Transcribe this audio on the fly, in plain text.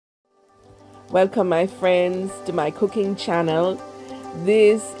Welcome my friends to my cooking channel.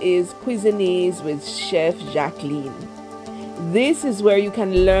 This is Cuisinease with Chef Jacqueline. This is where you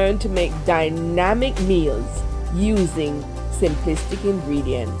can learn to make dynamic meals using simplistic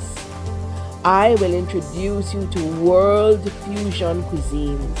ingredients. I will introduce you to world fusion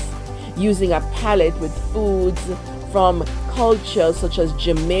cuisines using a palette with foods from cultures such as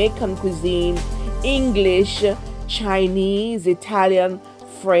Jamaican cuisine, English, Chinese, Italian,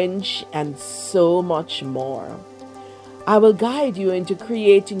 French, and so much more. I will guide you into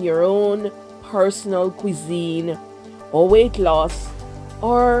creating your own personal cuisine or weight loss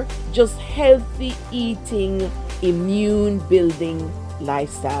or just healthy eating, immune building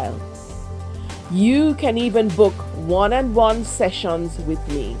lifestyle. You can even book one-on-one sessions with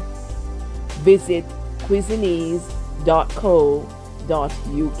me. Visit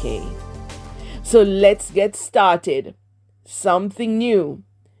cuisinease.co.uk. So let's get started. Something new,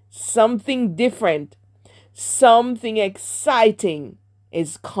 something different, something exciting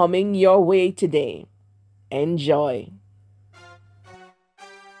is coming your way today. Enjoy.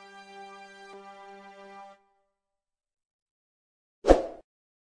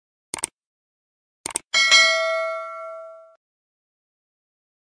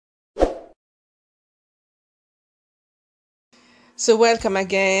 So welcome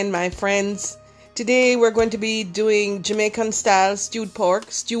again, my friends. Today we're going to be doing Jamaican style stewed pork,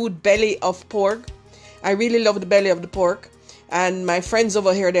 stewed belly of pork. I really love the belly of the pork, and my friends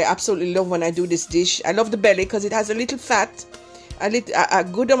over here, they absolutely love when I do this dish. I love the belly because it has a little fat, a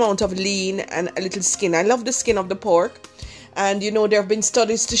good amount of lean, and a little skin. I love the skin of the pork, and you know, there have been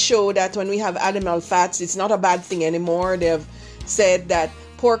studies to show that when we have animal fats, it's not a bad thing anymore. They have said that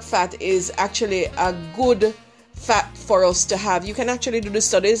pork fat is actually a good fat for us to have. You can actually do the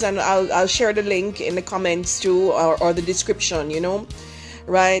studies, and I'll share the link in the comments too, or the description, you know,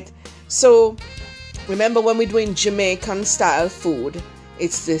 right? So remember, when we're doing Jamaican style food,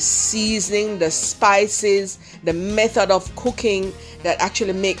 it's the seasoning, the spices, the method of cooking that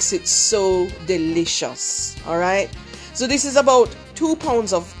actually makes it so delicious. All right, so this is about 2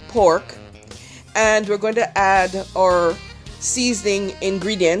 pounds of pork, and we're going to add our seasoning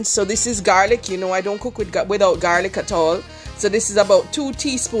ingredients. So this is garlic. You know, I don't cook without garlic at all. So this is about 2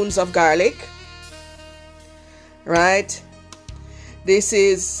 teaspoons of garlic, right? This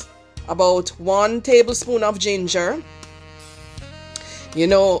is about 1 tablespoon of ginger. You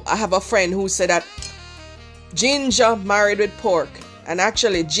know, I have a friend who said that ginger married with pork, and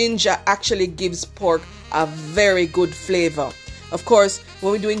actually ginger actually gives pork a very good flavor. Of course,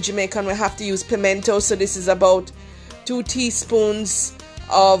 when we're doing Jamaican, we have to use pimento. So this is about 2 teaspoons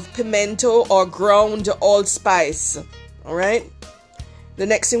of pimento or ground allspice. All right. The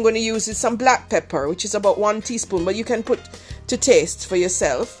next thing I'm going to use is some black pepper, which is about 1 teaspoon, but you can put to taste for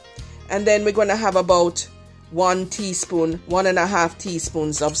yourself. And then we're going to have about 1 teaspoon, 1.5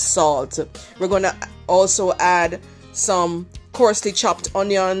 teaspoons of salt. We're going to also add some coarsely chopped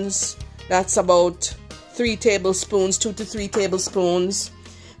onions. That's about 3 tablespoons, 2 to 3 tablespoons.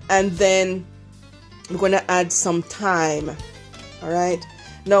 And then we're going to add some thyme. All right.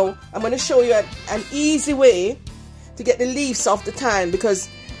 Now I'm going to show you an easy way to get the leaves off the thyme, because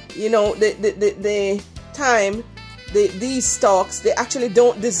you know the thyme, these stalks, they actually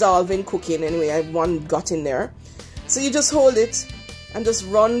don't dissolve in cooking. Anyway, I have one got in there. So you just hold it and just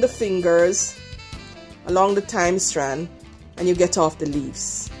run the fingers along the thyme strand, and you get off the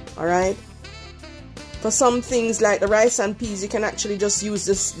leaves. All right. For some things like the rice and peas, you can actually just use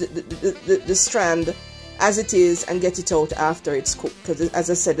this the strand as it is and get it out after it's cooked, because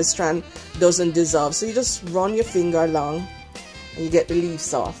as I said, the strand doesn't dissolve. So you just run your finger along and you get the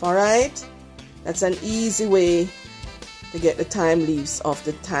leaves off. All right, that's an easy way to get the thyme leaves off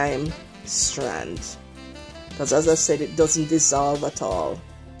the thyme strand, because as I said, it doesn't dissolve at all.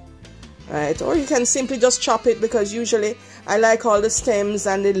 Right? Or you can simply just chop it, because usually I like all the stems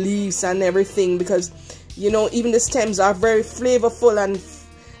and the leaves and everything, because you know, even the stems are very flavorful and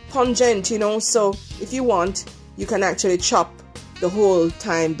pungent, you know. So if you want, you can actually chop the whole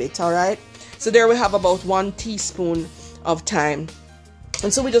thyme bit. All right, so there we have about 1 teaspoon of thyme.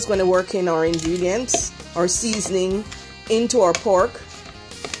 And so we're just going to work in our ingredients, our seasoning, into our pork,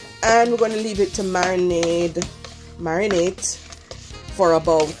 and we're going to leave it to marinate for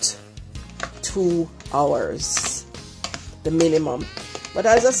about 2 hours, the minimum. But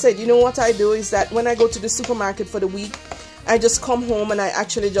as I said, you know what I do is that when I go to the supermarket for the week, I just come home and I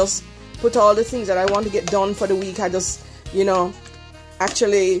actually just put all the things that I want to get done for the week. I just, you know,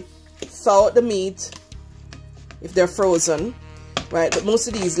 actually thaw out the meat if they're frozen, right? But most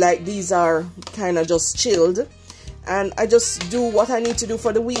of these, like these, are kind of just chilled, and I just do what I need to do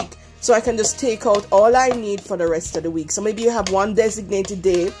for the week. so I can just take out all I need for the rest of the week. So maybe you have one designated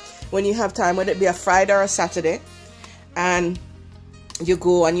day when you have time, whether it be a Friday or a Saturday, and you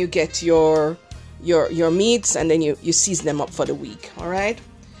go and you get your meats, and then you season them up for the week. All right,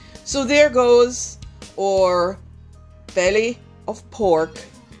 so there goes our belly of pork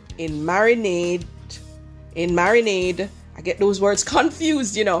in marinade. I get those words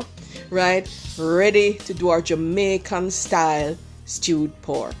confused, you know, right? Ready to do our Jamaican style stewed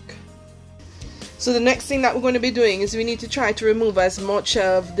pork. So the next thing that we're going to be doing is we need to try to remove as much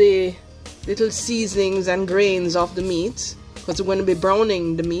of the little seasonings and grains off the meat, because we're going to be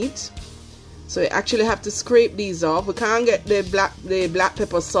browning the meat. So you actually have to scrape these off. We can't get the black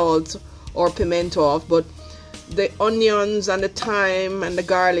pepper, salt or pimento off, but the onions and the thyme and the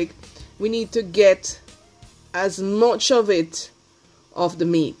garlic, we need to get as much of it off the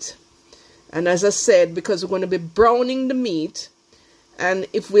meat. And as I said, because we're going to be browning the meat, and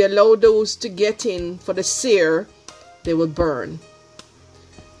if we allow those to get in for the sear, they will burn.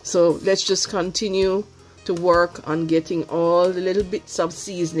 So let's just continue to work on getting all the little bits of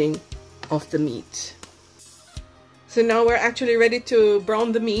seasoning off the meat. So now we're actually ready to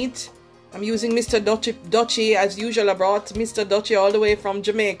brown the meat. I'm using Mr. Dutchie as usual. I brought Mr. Dutchie all the way from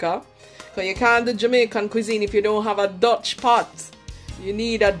Jamaica, because you can't do Jamaican cuisine if you don't have a Dutch pot. You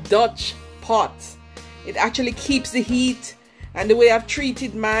need a Dutch pot. It actually keeps the heat, and the way I've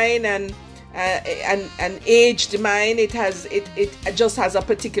treated mine and aged mine, it just has a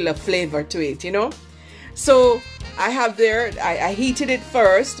particular flavor to it, you know. So I have there, I heated it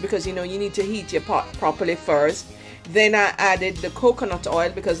first, because you know you need to heat your pot properly first. Then I added the coconut oil,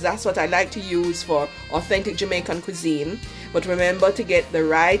 because that's what I like to use for authentic Jamaican cuisine. But remember to get the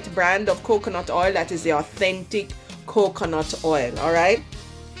right brand of coconut oil, that is the authentic coconut oil, all right?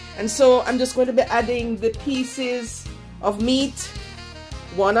 And so I'm just going to be adding the pieces of meat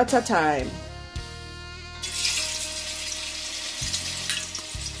one at a time.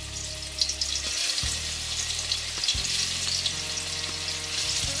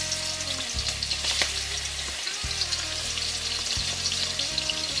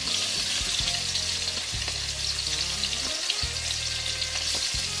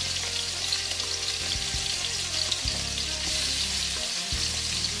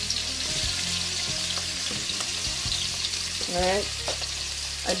 Alright,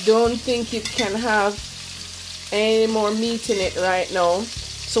 I don't think it can have any more meat in it right now,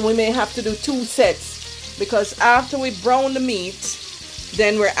 so we may have to do 2 sets, because after we brown the meat,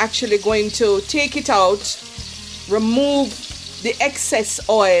 then we're actually going to take it out, remove the excess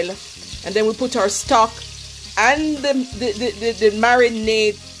oil, and then we put our stock and the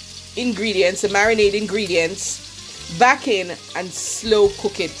marinade ingredients back in and slow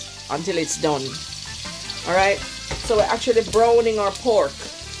cook it until it's done. Alright, so we're actually browning our pork,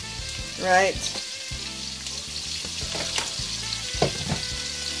 right?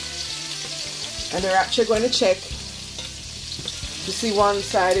 And we're actually going to check to see one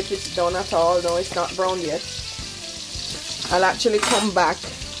side if it's done at all. No, it's not brown yet. I'll actually come back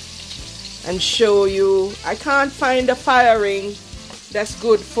and show you. I can't find a fire ring that's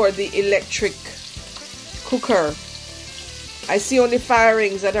good for the electric cooker. I see only fire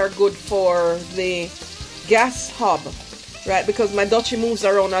rings that are good for the gas hob, right? Because my Dutchie moves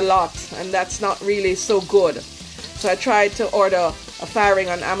around a lot, and that's not really so good. So I tried to order a fire ring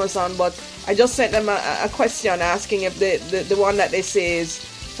on Amazon, but I just sent them a question asking if the one that they say is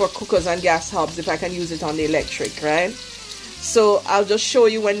for cookers and gas hobs, if I can use it on the electric, right? So I'll just show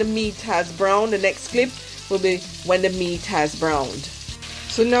you when the meat has browned. The next clip will be when the meat has browned.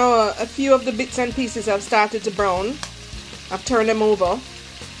 So now a few of the bits and pieces have started to brown. I've turned them over.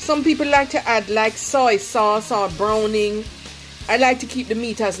 Some people like to add like soy sauce or browning. I like to keep the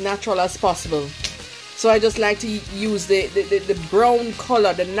meat as natural as possible. So I just like to use the brown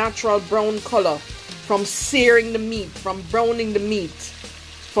color, the natural brown color from searing the meat, from browning the meat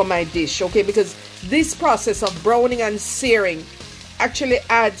for my dish, okay? Because this process of browning and searing actually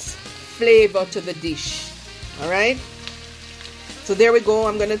adds flavor to the dish, all right? So there we go.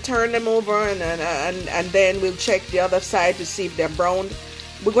 I'm going to turn them over and then we'll check the other side to see if they're browned.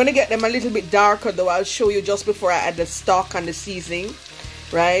 We're going to get them a little bit darker though. I'll show you just before I add the stock and the seasoning,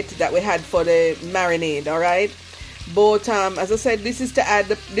 right, that we had for the marinade, all right? But as I said, this is to add,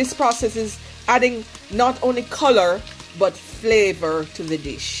 this process is adding not only color but flavor to the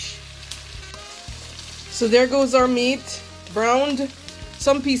dish. So there goes our meat, browned.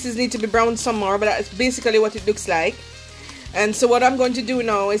 Some pieces need to be browned some more, but that's basically what it looks like. And so what I'm going to do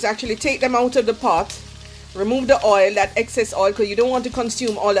now is actually take them out of the pot, remove the oil, that excess oil, because you don't want to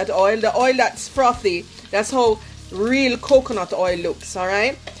consume all that oil. The oil that's frothy, that's how real coconut oil looks, all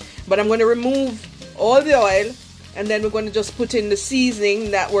right? But I'm going to remove all the oil, and then we're going to just put in the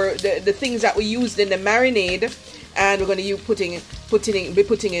seasoning that were the things that we used in the marinade, and we're going to be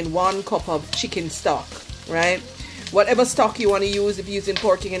putting in 1 cup of chicken stock, right? Whatever stock you want to use. If you're using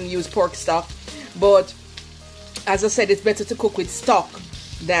pork, you can use pork stock, but as I said, it's better to cook with stock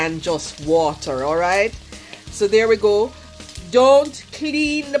than just water. All right, so there we go. Don't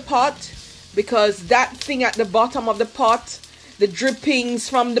clean the pot, because that thing at the bottom of the pot, the drippings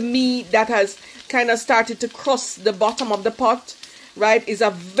from the meat that has kind of started to cross the bottom of the pot, right, is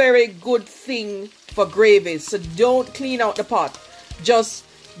a very good thing for gravies. So don't clean out the pot, just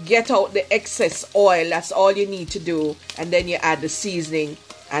get out the excess oil. That's all you need to do, and then you add the seasoning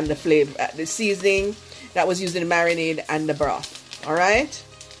and the flavor, the seasoning that was used in the marinade and the broth. All right,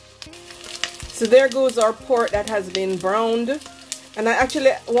 so there goes our pork that has been browned, and I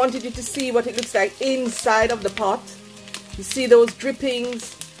actually wanted you to see what it looks like inside of the pot. You see those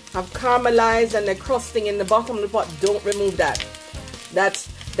drippings have caramelized and they're crusting in the bottom of the pot. Don't remove that.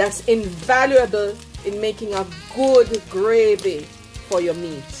 That's invaluable in making a good gravy for your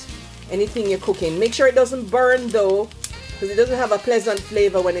meat. Anything you're cooking, make sure it doesn't burn though, because it doesn't have a pleasant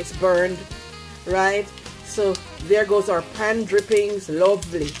flavor when it's burned, right? So there goes our pan drippings,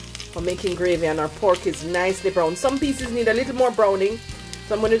 lovely for making gravy, and our pork is nicely browned. Some pieces need a little more browning,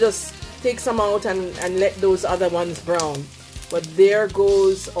 so I'm going to just take some out and let those other ones brown. But there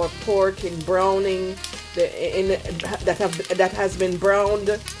goes our pork in browning, that has been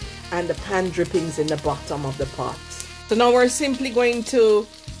browned, and the pan drippings in the bottom of the pot. So now we're simply going to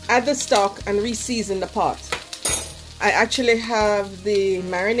add the stock and re-season the pot. I actually have the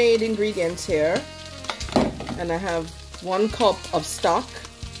marinade ingredients here, and I have 1 cup of stock,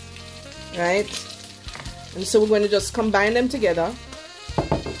 right? And so we're going to just combine them together,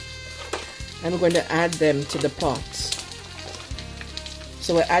 and we're going to add them to the pot.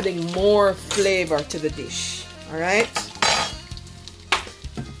 So we're adding more flavor to the dish. All right,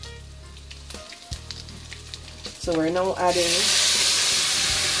 so we're now adding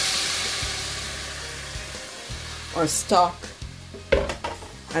our stock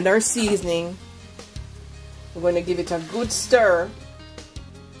and our seasoning. We're going to give it a good stir,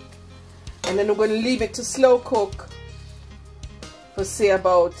 and then we're going to leave it to slow cook for say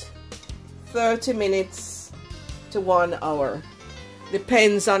about 30 minutes to 1 hour.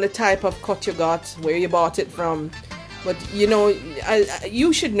 Depends on the type of cut you got, where you bought it from. But you know,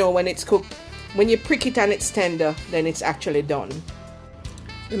 you should know when it's cooked. When you prick it and it's tender, then it's actually done.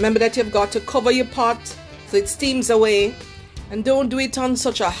 Remember that you've got to cover your pot so it steams away, and don't do it on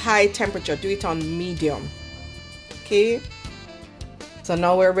such a high temperature. Do it on medium. Okay, so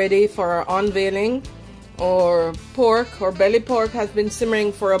now we're ready for our unveiling. Our pork, or belly pork, has been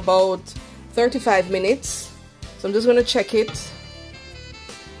simmering for about 35 minutes. So I'm just going to check it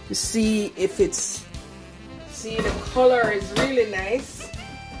to see if it's, see, the color is really nice.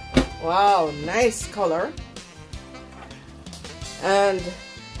 Wow, nice color. And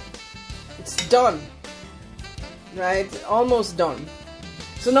it's done, right? Almost done.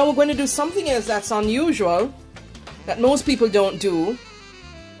 So now we're going to do something else that's unusual, that most people don't do,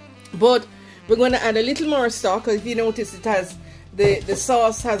 but we're going to add a little more stock. If you notice, it has the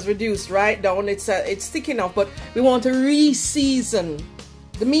sauce has reduced right down. It's thick enough, but we want to re-season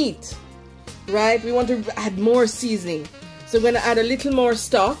the meat, right? We want to add more seasoning, so we're going to add a little more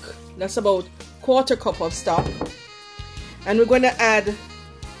stock. That's about 1/4 cup of stock, and we're going to add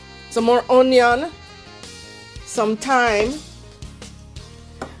some more onion, some thyme,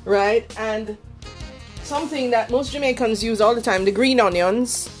 right? And something that most Jamaicans use all the time, the green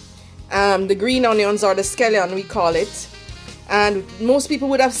onions. The green onions, or the scallion we call it, and most people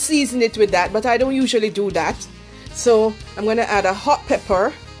would have seasoned it with that, but I don't usually do that. So I'm going to add a hot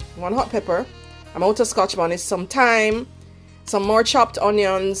pepper, 1 hot pepper. I'm out of Scotch bonnet, some thyme, some more chopped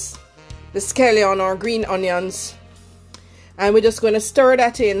onions, the scallion or green onions, and we're just going to stir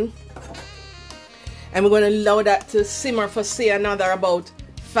that in, and we're going to allow that to simmer for say another about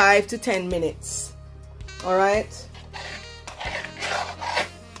 5 to 10 minutes. All right.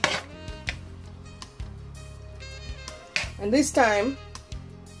 And this time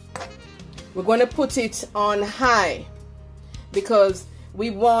we're going to put it on high, because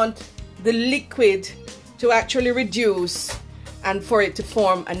we want the liquid to actually reduce and for it to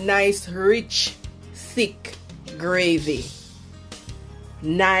form a nice, rich, thick gravy.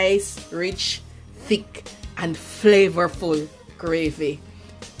 Nice, rich, thick, and flavorful gravy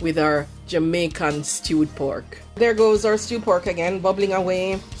with our Jamaican stewed pork. There goes our stewed pork again, bubbling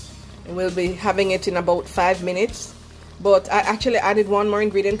away. And we'll be having it in about 5 minutes. But I actually added 1 more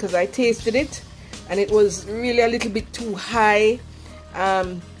ingredient because I tasted it and it was really a little bit too high.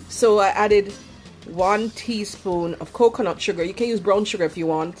 So I added 1 teaspoon of coconut sugar. You can use brown sugar if you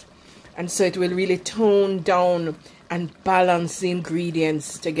want. And so it will really tone down and balance the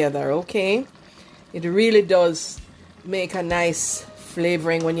ingredients together, okay? It really does make a nice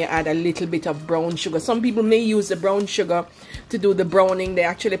flavoring when you add a little bit of brown sugar. Some people may use the brown sugar to do the browning. They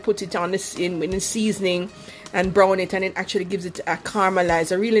actually put it on in the seasoning and brown it, and it actually gives it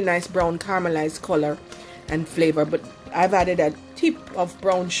a really nice brown caramelized color and flavor. But I've added a tip of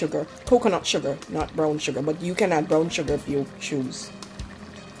brown sugar, coconut sugar, not brown sugar, but you can add brown sugar if you choose.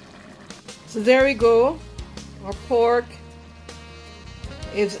 So there we go. Our pork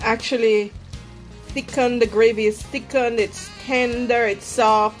is actually thickened. The gravy is thickened. It's tender. It's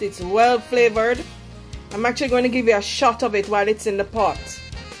soft. It's well flavored. I'm actually going to give you a shot of it while it's in the pot,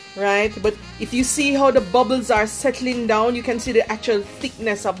 right? But if you see how the bubbles are settling down, you can see the actual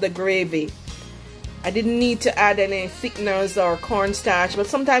thickness of the gravy. I didn't need to add any thickeners or cornstarch, but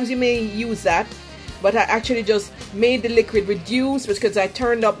sometimes you may use that. But I actually just made the liquid reduce because I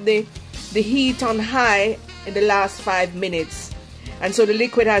turned up the heat on high in the last 5 minutes, and so the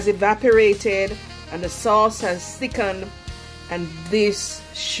liquid has evaporated and the sauce has thickened, and this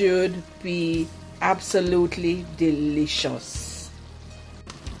should be absolutely delicious.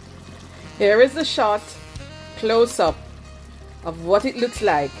 Here is the shot close up of what it looks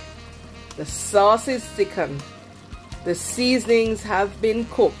like. The sauce is thickened, the seasonings have been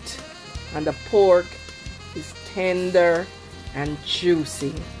cooked, and the pork is tender and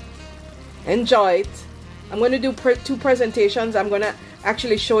juicy. Enjoy it. I'm going to do 2 presentations. I'm going to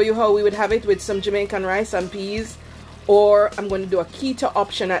actually show you how we would have it with some Jamaican rice and peas, or I'm going to do a keto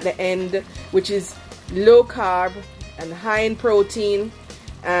option at the end, which is low carb and high in protein,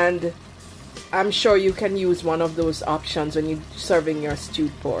 and I'm sure you can use one of those options when you're serving your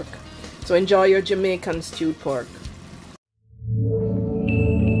stewed pork. So enjoy your Jamaican stewed pork.